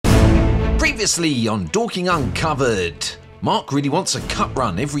Previously on Dorking Uncovered. Marc really wants a cup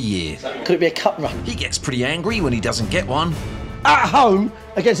run every year. Could it be a cup run? He gets pretty angry when he doesn't get one. At home,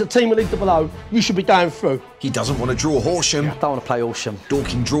 against a team with league below, you should be going through. He doesn't want to draw Horsham. I don't want to play Horsham.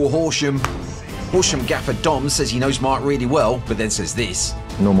 Dorking draw Horsham. Horsham gaffer Dom says he knows Marc really well, but then says this.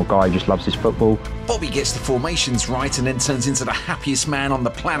 Normal guy who just loves his football. Bobby gets the formations right and then turns into the happiest man on the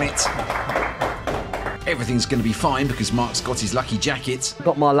planet. Everything's going to be fine because Marc's got his lucky jacket.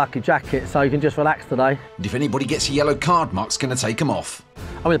 Got my lucky jacket, so you can just relax today. And if anybody gets a yellow card, Marc's going to take them off.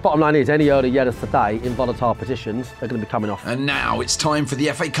 I mean, the bottom line is, any early yellows today in volatile positions, they're going to be coming off. And now it's time for the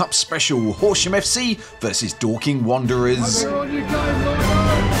FA Cup special. Horsham FC versus Dorking Wanderers.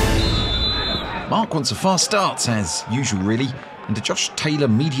 Marc wants a fast start, as usual really, and a Josh Taylor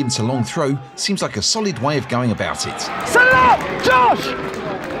medium to long throw seems like a solid way of going about it. Set it up! Josh!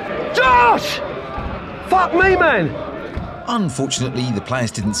 Josh! Fuck me, man! Unfortunately, the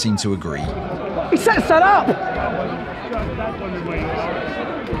players didn't seem to agree. He sets that up!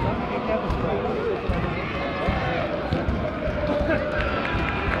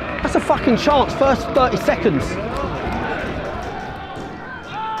 That's a fucking chance, first 30 seconds.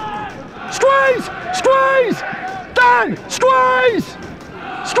 Squeeze! Squeeze! Dan! Squeeze!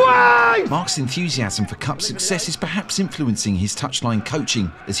 Squeeze! Marc's enthusiasm for cup success is perhaps influencing his touchline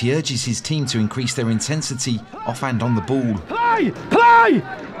coaching as he urges his team to increase their intensity off and on the ball. Play! Play!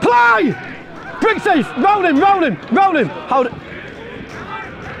 Play! Bring safe! Roll him! Roll him! Roll him! Hold it!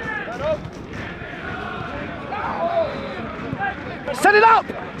 Set it up!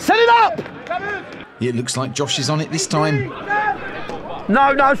 Set it up! It looks like Josh is on it this time.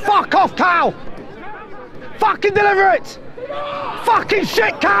 No, no, fuck off, Cal! Fucking deliver it! Fucking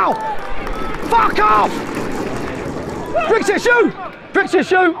shit, Cal! Fuck off! Bricks it, shoot! Bricks it,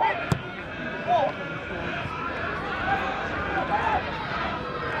 shoot!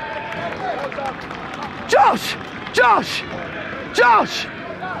 Josh! Josh! Josh!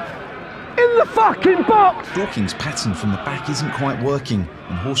 In the fucking box! Dorking's pattern from the back isn't quite working,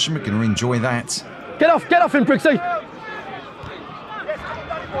 and Horsham are going to enjoy that. Get off him, Brixie!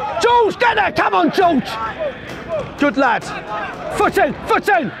 Jules, get there! Come on, Jules! Good lad. Foot in, foot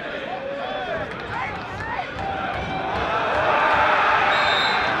in!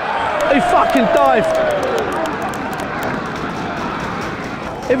 He fucking dived.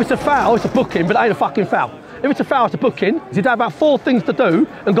 If it's a foul, it's a booking, but it ain't a fucking foul. If it's a foul, it's a booking. He'd had about 4 things to do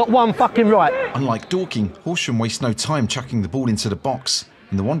and got 1 fucking right. Unlike Dorking, Horsham wastes no time chucking the ball into the box,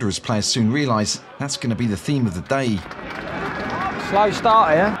 and the Wanderers players soon realise that's going to be the theme of the day. Slow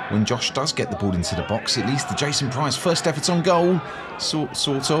start here. When Josh does get the ball into the box, it leads to Jason Price's first efforts on goal. Sort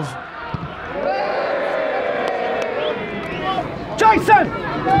of. Jason!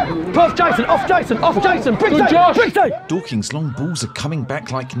 Off Jason, off Jason, off Jason! Brixie! Dorking's long balls are coming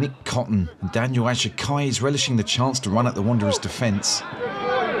back like Nick Cotton, and Daniel Ashakai is relishing the chance to run at the Wanderers' defence.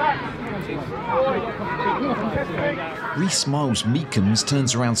 Rhys Miles Meekums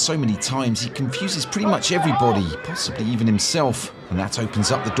turns around so many times he confuses pretty much everybody, possibly even himself, and that opens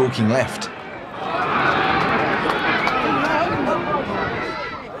up the Dorking left.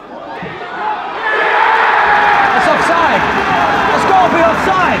 That's offside! That's got to be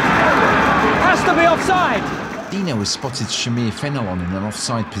offside! Has to be offside! Dino has spotted Shamir Fenelon in an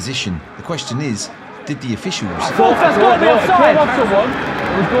offside position. The question is, did the officials... That's got to be offside! It came off someone,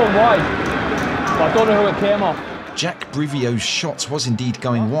 it was going wide. But I don't know who it came off. Jack Brivio's shot was indeed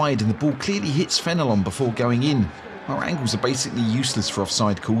going wide and the ball clearly hits Fenelon before going in. Our angles are basically useless for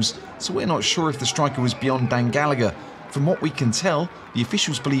offside calls, so we're not sure if the striker was beyond Dan Gallagher. From what we can tell, the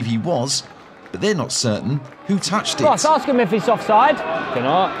officials believe he was, but they're not certain who touched it. Ross, ask him if it's offside.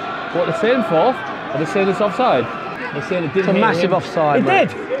 Cannot. What they're saying for? Are they saying it's offside? They're saying it didn't It's a hit massive him. offside, It mate.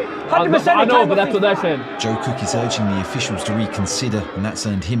 did! 100% I know, but that's what they're saying. Joe Cook is urging the officials to reconsider, and that's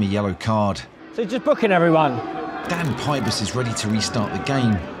earned him a yellow card. So just booking everyone. Dan Pybus is ready to restart the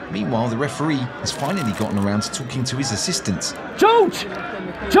game. Meanwhile, the referee has finally gotten around to talking to his assistants. George!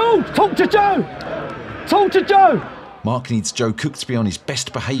 George, talk to Joe! Talk to Joe! Marc needs Joe Cook to be on his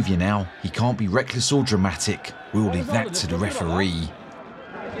best behaviour now. He can't be reckless or dramatic. We'll leave that to the referee.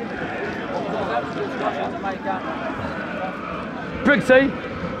 Brixie,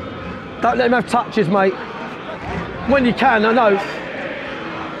 don't let him have touches, mate. When you can, I know.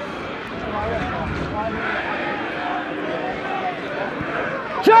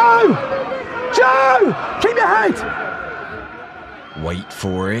 Joe! Joe! Keep your head! Wait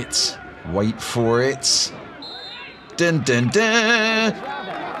for it. Wait for it. Dun dun dun!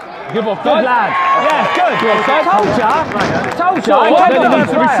 Give off Good lad. Yeah, good. Told you.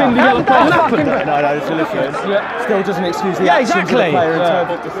 Still doesn't excuse the Yeah, actions of the exactly. player in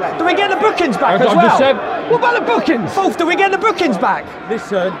terms of deflection. Do we get the bookings back as well? What about the bookings? Fourth, do we get the bookings back?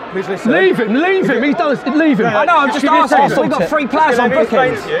 Listen, please listen. Leave him. He's done it. Leave him. I know, I'm just asking. We've got 3 players on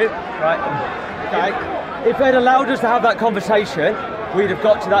bookings. Right. Okay. If they'd allowed us to have that conversation, we'd have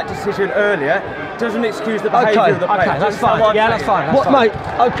got to that decision earlier. Doesn't excuse the behaviour of the player. Okay, that's fine. Yeah, that's fine. What, mate?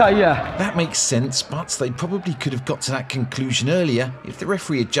 Okay, yeah. That makes sense, but they probably could have got to that conclusion earlier if the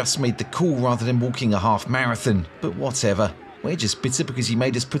referee had just made the call rather than walking a half marathon. But whatever. We're just bitter because he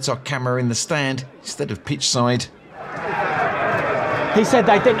made us put our camera in the stand instead of pitch side. He said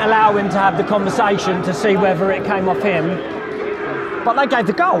they didn't allow him to have the conversation to see whether it came off him, but they gave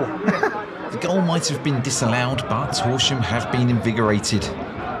the goal. The goal might have been disallowed, but Horsham have been invigorated.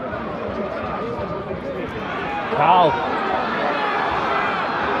 Foul.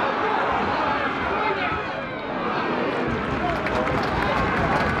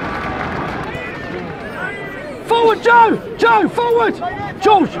 Forward, Joe! Joe, forward!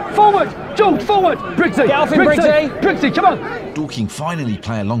 George, forward! George, forward! Briggsy! Get off him, Briggsy! Briggsy, come on! Dorking finally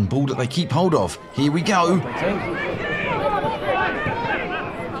play a long ball that they keep hold of. Here we go.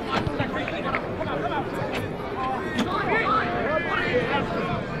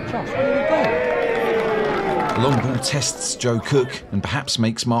 The long ball tests Joe Cook and perhaps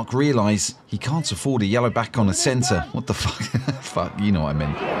makes Marc realise he can't afford a yellow back on a centre. What the fuck? Fuck, you know what I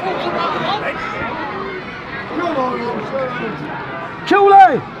meant.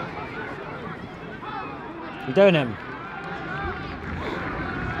 Cooley! You're doing him.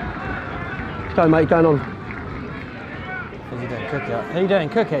 Go, mate, going on. What's he doing, Cookie? Who are you doing,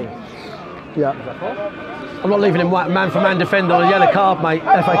 Cookie? Yeah. I'm not leaving him man-for-man defender on a yellow card, mate.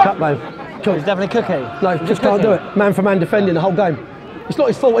 FA Cup game. Cool. He's definitely Cookie. No, just can't do it. Man-for-man defending the whole game. It's not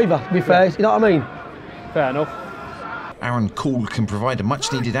his fault either, to be fair. You know what I mean? Fair enough. Aaron Cool can provide a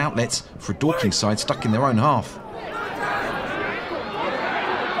much-needed outlet for a Dorking side stuck in their own half.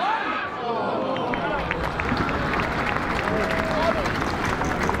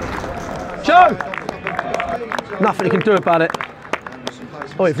 Joe! Nothing you can do about it.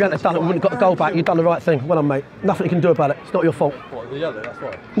 Oh, if you hadn't done it, we wouldn't have got the goal back. You've done the right thing. Well done, mate. Nothing you can do about it. It's not your fault. What, the yellow, that's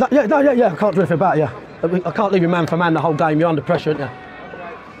right. No, yeah. I can't do anything about it, yeah. I can't leave you man for man the whole game. You're under pressure, aren't you?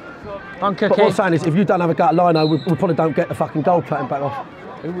 I'm Cookie. But what I'm saying is, if you don't have a gut lino, we probably don't get the fucking goal pattern back off.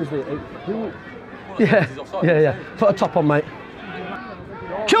 Who was the... Who? Yeah. Put a top on, mate.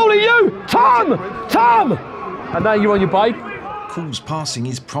 Cooley, you! Tom! And now you're on your bike. Cool's passing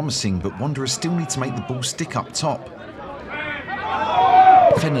is promising, but Wanderers still need to make the ball stick up top.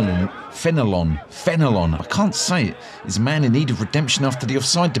 Fenelon, I can't say it, is a man in need of redemption after the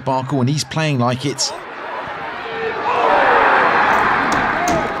offside debacle, and he's playing like it.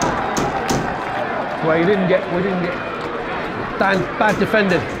 Well, we didn't get. Dan, bad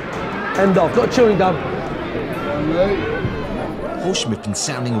defending. End of. Got a chewing gum. Horsham have been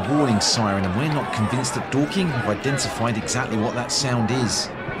sounding a warning siren, and we're not convinced that Dorking have identified exactly what that sound is.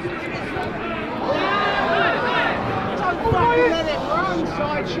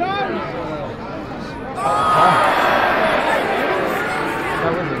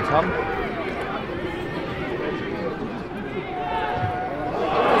 That wasn't Tom.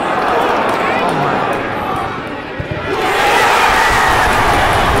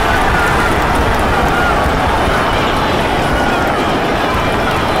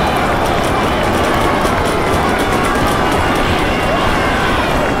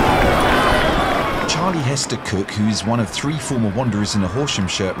 Hester Cook, who is one of 3 former Wanderers in a Horsham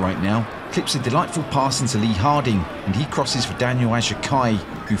shirt right now, clips a delightful pass into Lee Harding, and he crosses for Daniel Ajakai,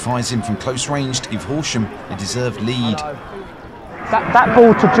 who fires him from close range to give Horsham a deserved lead. That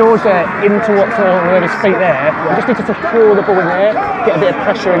ball to George there, into what's on his feet there, we just need to secure the ball in there, get a bit of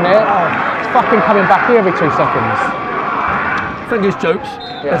pressure in there. It's fucking coming back here every 2 seconds. Thing is, Jokes,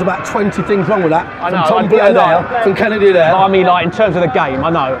 there's about 20 things wrong with that. I know, from Tom Blair there, from Kennedy there. I mean, like, in terms of the game, I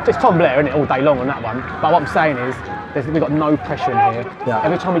know, it's Tom Blair, isn't it, all day long on that one, but what I'm saying is, we've got no pressure in here. Yeah.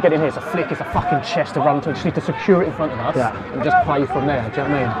 Every time we get in here, it's a flick, it's a fucking chest to run to, we just need to secure it in front of us and just play from there, do you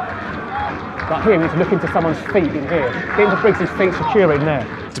know what I mean? Like here, we need to look into someone's feet in here, get into Briggs' feet, secure it in there.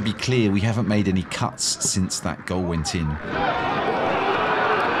 To be clear, we haven't made any cuts since that goal went in.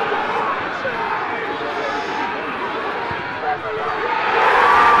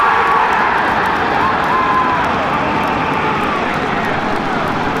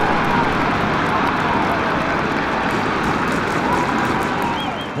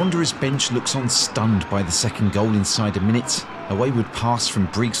 Wanderers bench looks on stunned by the second goal inside a minute. A wayward pass from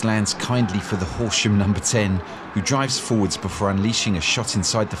Briggs lands kindly for the Horsham number 10, who drives forwards before unleashing a shot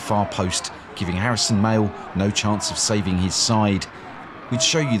inside the far post, giving Harrison Mayle no chance of saving his side. We'd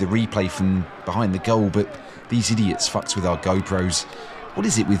show you the replay from behind the goal, but these idiots fucked with our GoPros. What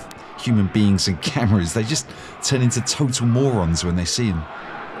is it with human beings and cameras? They just turn into total morons when they see them.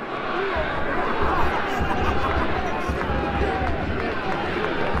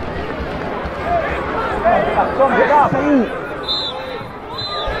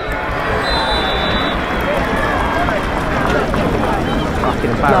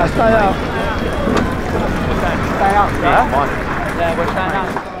 No, stay out. Stay out, yeah? Yeah, we're staying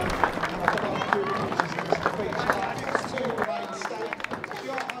out.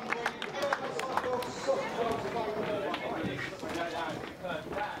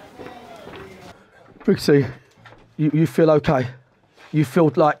 Briggsy, you feel okay? You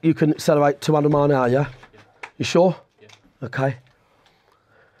feel like you can accelerate 200 mile an hour, yeah? You sure? Yeah. Okay.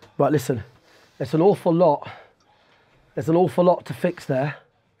 Right, listen, there's an awful lot to fix there,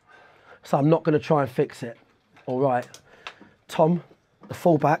 so I'm not going to try and fix it, all right? Tom, the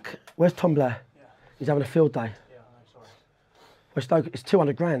fullback, where's Tom Blair? Yeah. He's having a field day. Yeah, I know, sorry. It's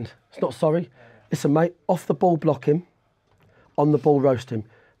 200 grand, it's not sorry. Yeah. Listen, mate, off the ball block him, on the ball roast him.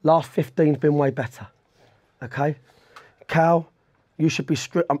 Last 15's been way better, okay? Cal, you should be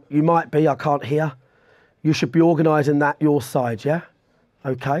you might be, I can't hear. You should be organising that your side, yeah?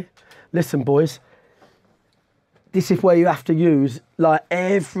 Okay? Listen, boys, this is where you have to use like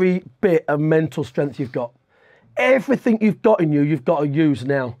every bit of mental strength you've got. Everything you've got in you, you've got to use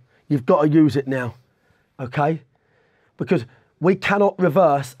now. You've got to use it now, okay? Because we cannot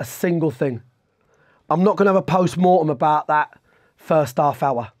reverse a single thing. I'm not going to have a post-mortem about that first half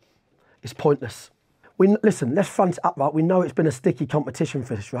hour. It's pointless. Listen, let's front it up, right? We know it's been a sticky competition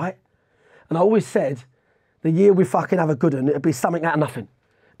for this, right? And I always said, the year we fucking have a good one, it'd be something out of nothing.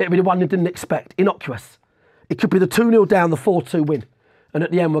 It'd be the one you didn't expect, innocuous. It could be the 2-0 down, the 4-2 win. And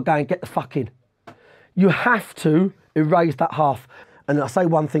at the end, we're going, get the fuck in. You have to erase that half. And I'll say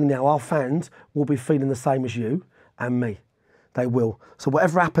one thing now, our fans will be feeling the same as you and me. They will. So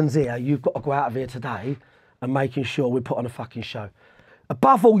whatever happens here, you've got to go out of here today and making sure we put on a fucking show.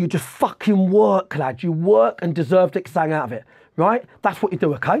 Above all, you just fucking work, lad. You work and deserve to get something out of it, right? That's what you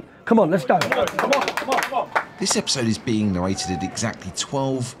do, okay? Come on, let's go. Come on. This episode is being narrated at exactly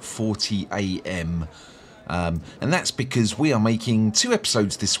 12:40 a.m. And that's because we are making 2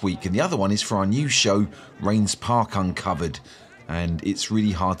 episodes this week, and the other one is for our new show, Rains Park Uncovered. And it's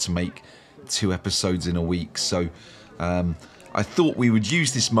really hard to make 2 episodes in a week, so I thought we would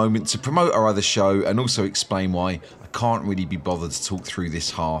use this moment to promote our other show and also explain why I can't really be bothered to talk through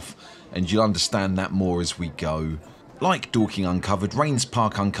this half, and you'll understand that more as we go. Like Dorking Uncovered, Rains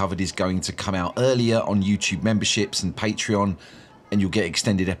Park Uncovered is going to come out earlier on YouTube memberships and Patreon, and you'll get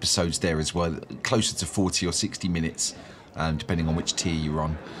extended episodes there as well, closer to 40 or 60 minutes, depending on which tier you're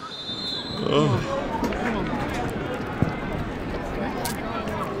on.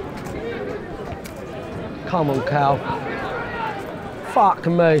 Come on, Cal. Fuck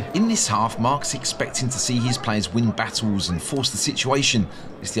me. In this half, Marc's expecting to see his players win battles and force the situation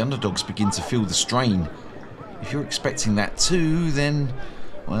as the underdogs begin to feel the strain. If you're expecting that too, then,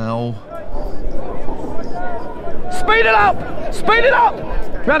 well... Speed it up! Speed it up!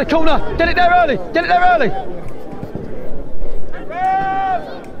 Round the corner, get it there early, get it there early!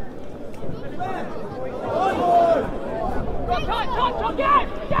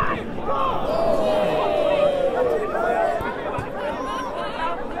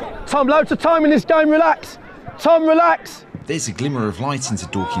 Tom, loads of time in this game, relax. Tom, relax. There's a glimmer of light into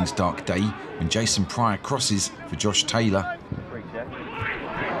Dorking's dark day when Jason Pryor crosses for Josh Taylor.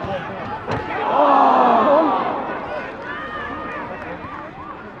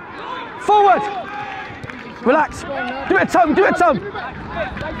 Forward! Relax. Do it, Tom, do it, Tom.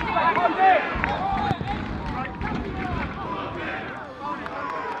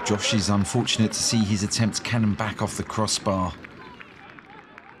 Josh is unfortunate to see his attempt cannon back off the crossbar.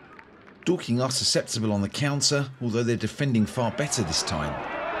 Dorking are susceptible on the counter, although they're defending far better this time.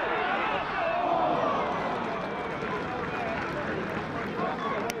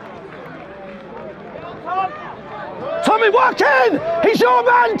 Tommy, walk in! He's your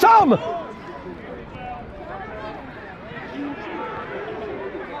man, Tom!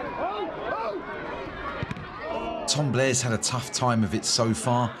 Tom Blair's had a tough time of it so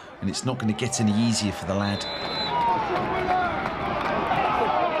far, and it's not going to get any easier for the lad.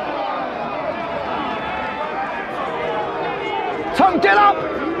 Tom, get up!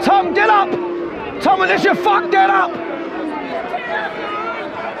 Tom, get up! Tom, unless you fuck, get up!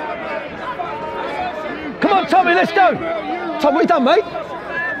 Come on, Tommy, let's go! Tom, what you done, mate?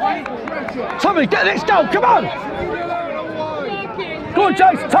 Tommy, get the next goal, come on! Go on,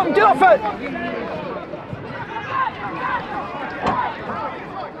 Jace, Tom, get off it!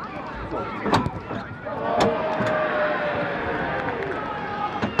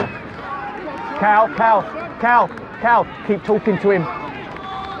 Cal, keep talking to him.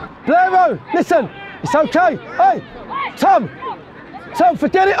 Blairo, listen, it's okay. Hey, Tom,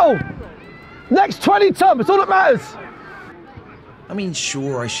 forget it all. Next 20, Tom, it's all that matters. I mean,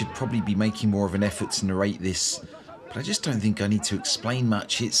 sure, I should probably be making more of an effort to narrate this, but I just don't think I need to explain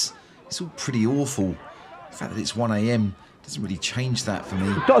much. It's all pretty awful. The fact that it's 1 AM doesn't really change that for me.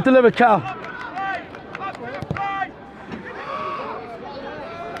 You've got to deliver, Cal.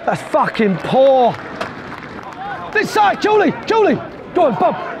 That's fucking poor. This side, Julie. Go on,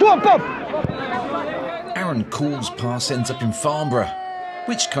 Bob. Aaron Call's pass ends up in Farnborough,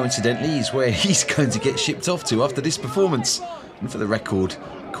 which coincidentally is where he's going to get shipped off to after this performance. And for the record,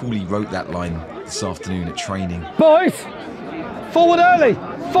 Cooley wrote that line this afternoon at training. Boys, forward early.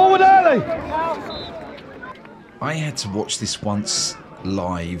 I had to watch this once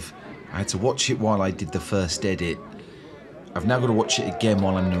live. I had to watch it while I did the first edit. I've now got to watch it again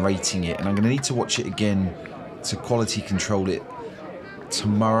while I'm narrating it, and I'm going to need to watch it again to quality control it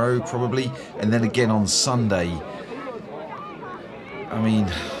tomorrow, probably, and then again on Sunday. I mean,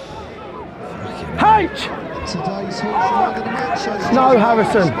 H! No,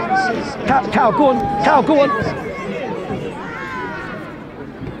 Harrison. Cal, go on.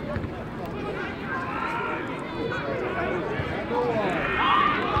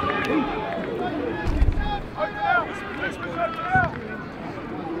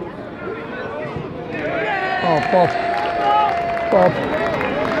 Oh, Bob.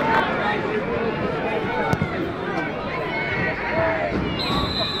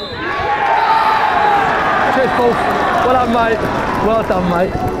 Cheers, Paul. Well done, mate. Well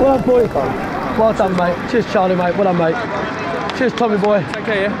done, boy. Well done, mate. Cheers, Charlie, mate. Well done, mate. Cheers, Tommy boy. Take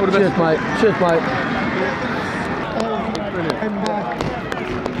care, yeah? All the best. Cheers, mate.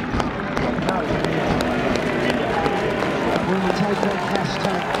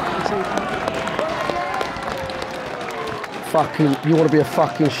 Fucking, you want to be a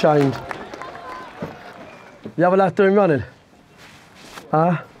fucking shamed. The other lad doing running?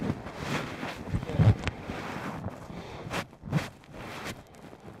 Huh?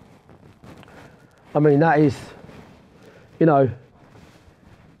 I mean, that is, you know,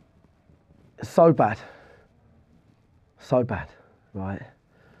 so bad, right?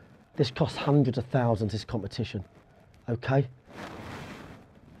 This costs hundreds of thousands, this competition, okay?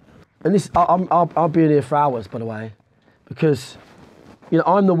 And this, I'll be in here for hours, by the way, because, you know,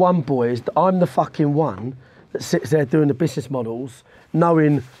 I'm the one, boys, I'm the fucking one that sits there doing the business models,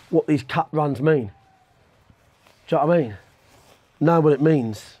 knowing what these cut runs mean. Do you know what I mean? Know what it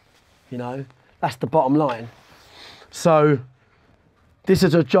means, you know? That's the bottom line. So, this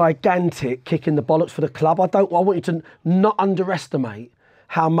is a gigantic kick in the bollocks for the club. I want you to not underestimate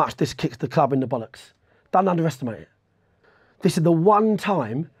how much this kicks the club in the bollocks. Don't underestimate it. This is the one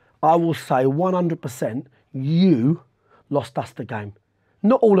time I will say 100% you lost us the game.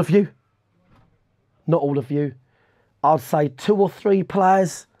 Not all of you. Not all of you. I'd say two or three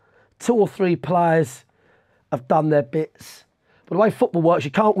players have done their bits. But the way football works,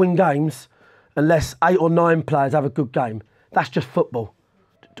 you can't win games unless 8 or 9 players have a good game. That's just football.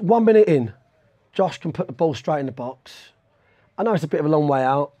 1 minute in, Josh can put the ball straight in the box. I know it's a bit of a long way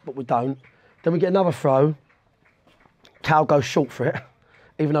out, but we don't. Then we get another throw. Cal goes short for it,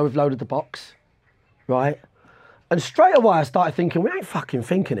 even though we've loaded the box, right? And straight away I started thinking, we ain't fucking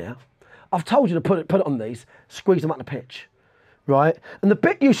thinking here. I've told you to put it on these, squeeze them up the pitch, right? And the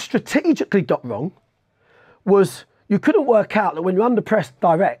bit you strategically got wrong was you couldn't work out that when you're under press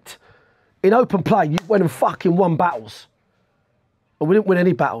direct, in open play, you went and fucking won battles. And we didn't win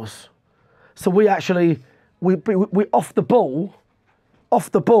any battles. So we actually, we off the ball,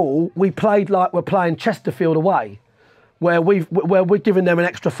 we played like we're playing Chesterfield away, where we're giving them an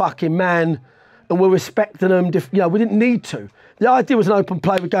extra fucking man and we're respecting them. You know, we didn't need to. The idea was an open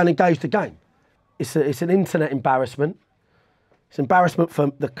play, we're going to engage the game. It's an internet embarrassment. It's embarrassment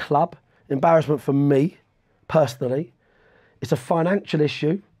for the club, embarrassment for me, personally. It's a financial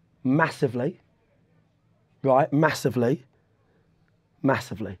issue. Massively, right? Massively,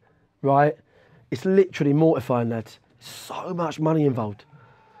 right? It's literally mortifying, lads. So much money involved.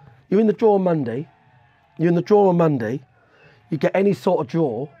 You're in the draw on Monday. You get any sort of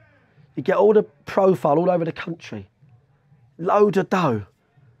draw. You get all the profile all over the country. Loads of dough,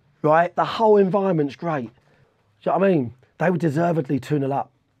 right? The whole environment's great. Do you know what I mean? They were deservedly 2-0 up.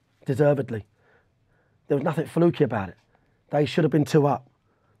 Deservedly. There was nothing fluky about it. They should have been 2 up.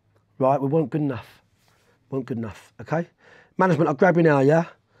 Right, we weren't good enough. Weren't good enough, okay? Management, I'll grab you now, yeah?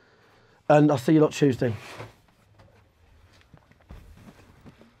 And I'll see you lot Tuesday.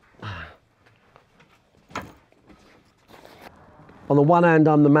 On the one hand,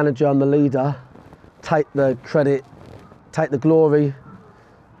 I'm the manager, I'm the leader. Take the credit, take the glory,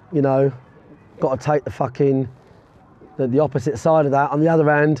 you know, got to take the fucking, the opposite side of that. On the other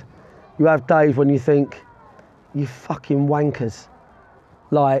hand, you have days when you think, you fucking wankers.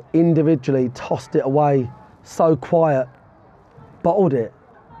 Like, individually tossed it away, so quiet, bottled it.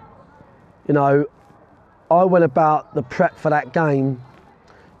 You know, I went about the prep for that game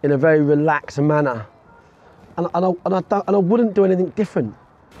in a very relaxed manner. And I wouldn't do anything different.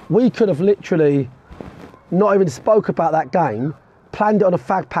 We could have literally not even spoke about that game, planned it on a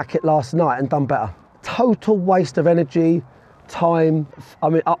fag packet last night and done better. Total waste of energy, time. I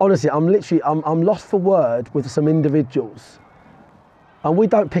mean, honestly, I'm lost for word with some individuals. And we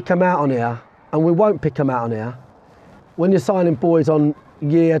don't pick them out on here, and we won't pick them out on here. When you're signing boys on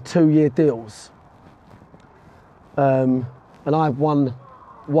 2-year deals, and I have one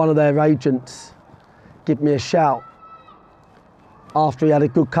of their agents give me a shout after he had a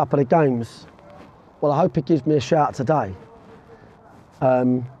good couple of games. Well, I hope he gives me a shout today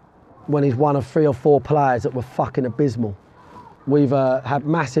when he's one of 3 or 4 players that were fucking abysmal. We've had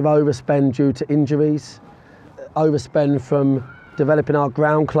massive overspend due to injuries, overspend from developing our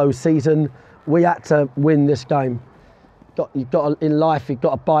ground close season. We had to win this game. In life, you've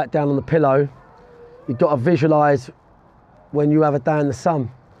got to bite down on the pillow. You've got to visualise when you have a day in the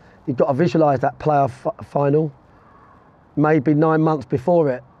sun. You've got to visualise that playoff final, maybe 9 months before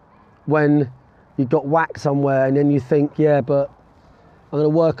it, when you got whacked somewhere and then you think, yeah, but I'm going to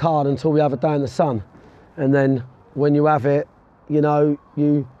work hard until we have a day in the sun. And then when you have it, you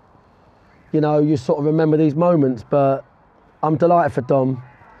sort of remember these moments. But I'm delighted for Dom.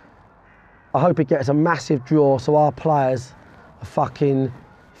 I hope he gets a massive draw so our players fucking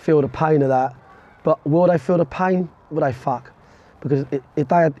feel the pain of that. But will they feel the pain? Will they fuck? Because if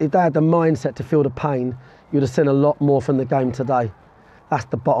they had the mindset to feel the pain, you'd have seen a lot more from the game today. That's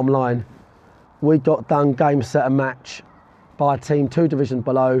the bottom line. We got done game, set and match by a team 2 divisions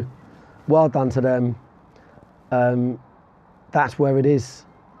below. Well done to them. That's where it is.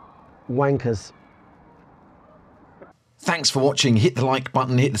 Wankers. Thanks for watching. Hit the like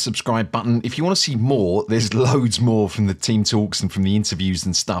button, hit the subscribe button. If you want to see more, there's loads more from the team talks and from the interviews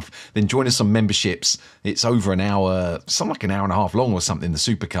and stuff. Then join us on memberships. It's over an hour, something like an hour and a half long or something, the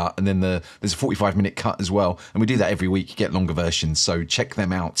super cut. And then there's a 45-minute cut as well. And we do that every week. You get longer versions. So check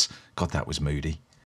them out. God, that was moody.